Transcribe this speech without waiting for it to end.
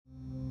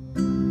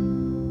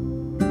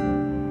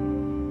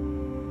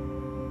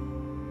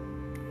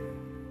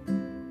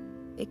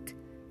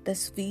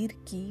तस्वीर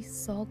की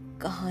 100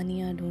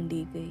 कहानियां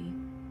ढूंढी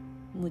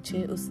गई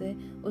मुझे उसे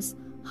उस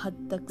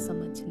हद तक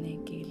समझने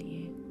के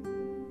लिए।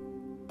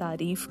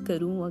 तारीफ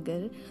करूं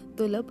अगर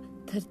तो लब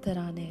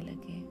थरथराने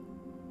लगे।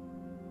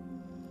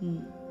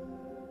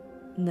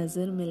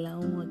 नजर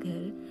मिलाऊं अगर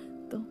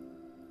तो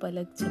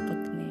पलक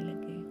झपकने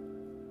लगे।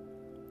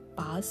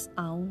 पास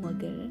आऊं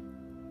अगर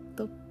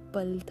तो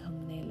पल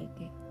थमने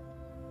लगे।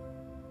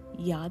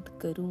 याद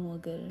करूं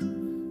अगर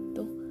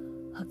तो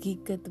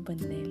हकीकत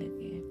बनने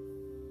लगे।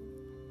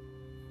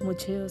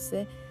 मुझे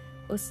उसे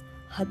उस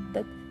हद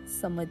तक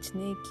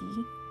समझने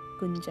की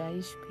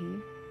गुंजाइश भी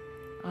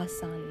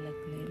आसान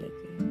लगने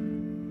लगे।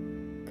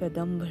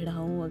 कदम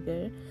बढ़ाऊं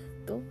अगर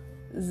तो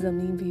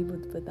ज़मीं भी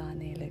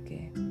बुदबुदाने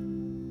लगे।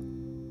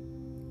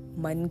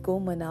 मन को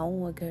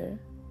मनाऊं अगर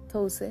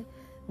तो उसे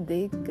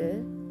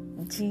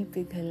देखकर जी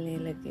पिघलने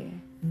लगे।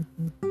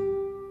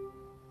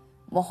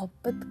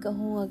 मोहब्बत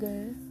कहूं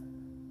अगर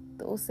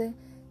तो उसे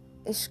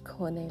इश्क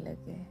होने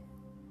लगे।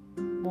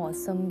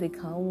 मौसम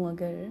दिखाऊं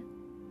अगर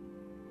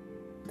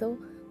तो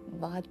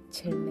बात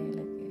छिड़ने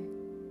लगे।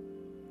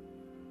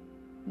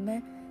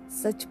 मैं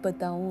सच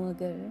बताऊं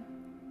अगर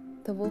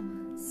तो वो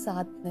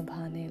साथ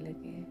निभाने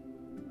लगे।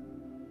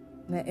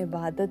 मैं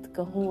इबादत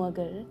कहूं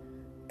अगर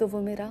तो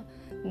वो मेरा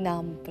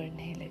नाम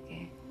पढ़ने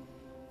लगे।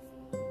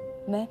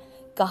 मैं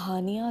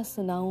कहानियां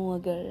सुनाऊं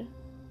अगर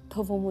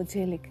तो वो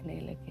मुझे लिखने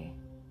लगे।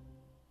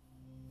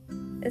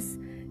 इस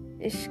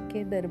इश्क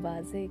के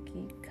दरवाजे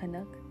की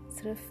खनक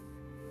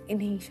सिर्फ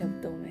इन्हीं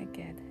शब्दों में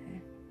कैद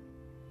है।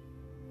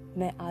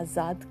 मैं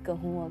आजाद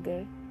कहूं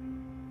अगर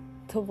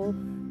तो वो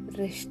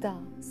रिश्ता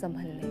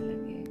संभलने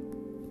लगे।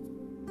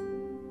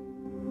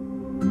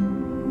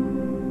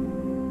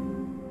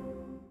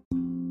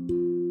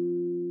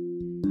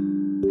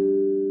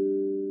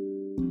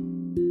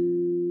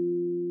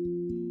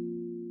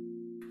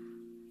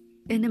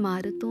 इन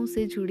इमारतों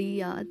से जुड़ी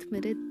याद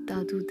मेरे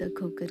दादू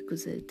तक होकर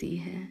गुजरती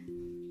है।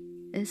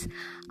 इस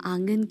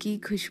आंगन की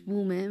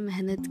खुशबू में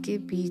मेहनत के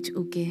बीज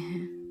उगे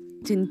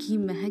हैं जिनकी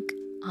महक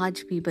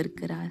आज भी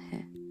बरकरार है।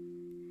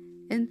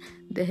 इन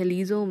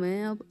दहलीजों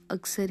में अब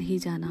अक्सर ही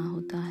जाना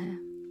होता है।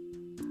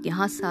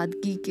 यहाँ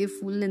सादगी के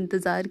फूल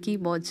इंतजार की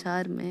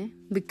बौछार में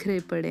बिखरे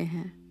पड़े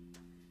हैं।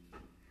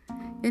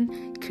 इन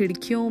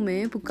खिड़कियों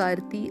में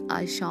पुकारती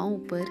आशाओं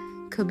पर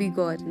कभी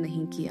गौर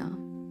नहीं किया।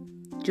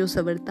 जो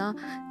संवरता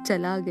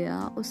चला गया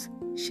उस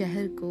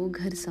शहर को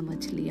घर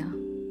समझ लिया।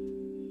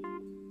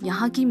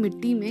 यहाँ की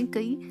मिट्टी में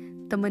कई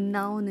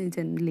तमन्नाओं ने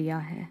जन्म लिया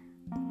है।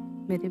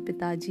 मेरे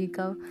पिताजी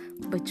का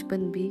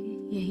बचपन भी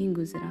यहीं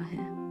गुजरा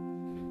है।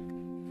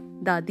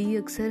 दादी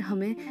अक्सर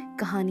हमें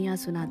कहानियां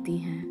सुनाती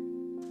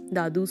हैं।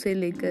 दादू से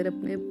लेकर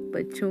अपने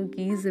बच्चों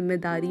की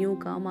जिम्मेदारियों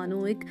का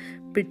मानो एक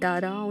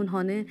पिटारा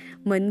उन्होंने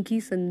मन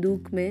की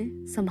संदूक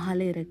में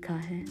संभाले रखा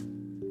है।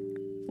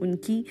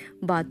 उनकी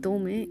बातों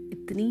में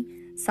इतनी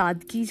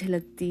सादगी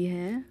झलकती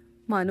है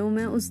मानो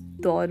मैं उस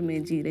दौर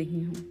में जी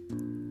रही हूँ।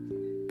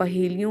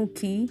 पहेलियों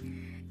की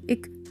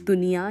एक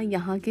दुनिया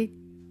यहाँ के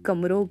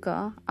कमरों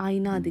का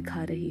आईना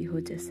दिखा रही हो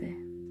जैसे।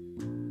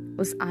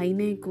 उस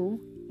आईने को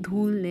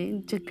धूल ने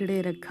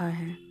जकड़े रखा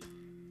है।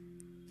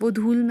 वो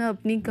धूल मैं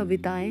अपनी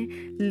कविताएं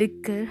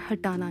लिखकर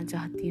हटाना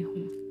चाहती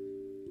हूँ।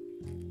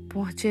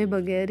 पहुँचे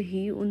बगैर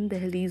ही उन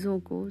दहलीजों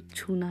को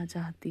छूना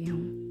चाहती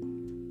हूँ।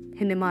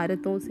 इन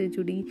इमारतों से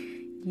जुड़ी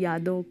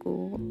यादों को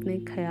अपने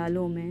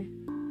ख्यालों में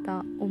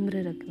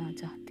ताउम्र रखना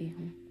चाहती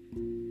हूँ।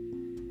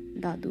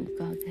 दादू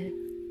का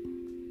घर।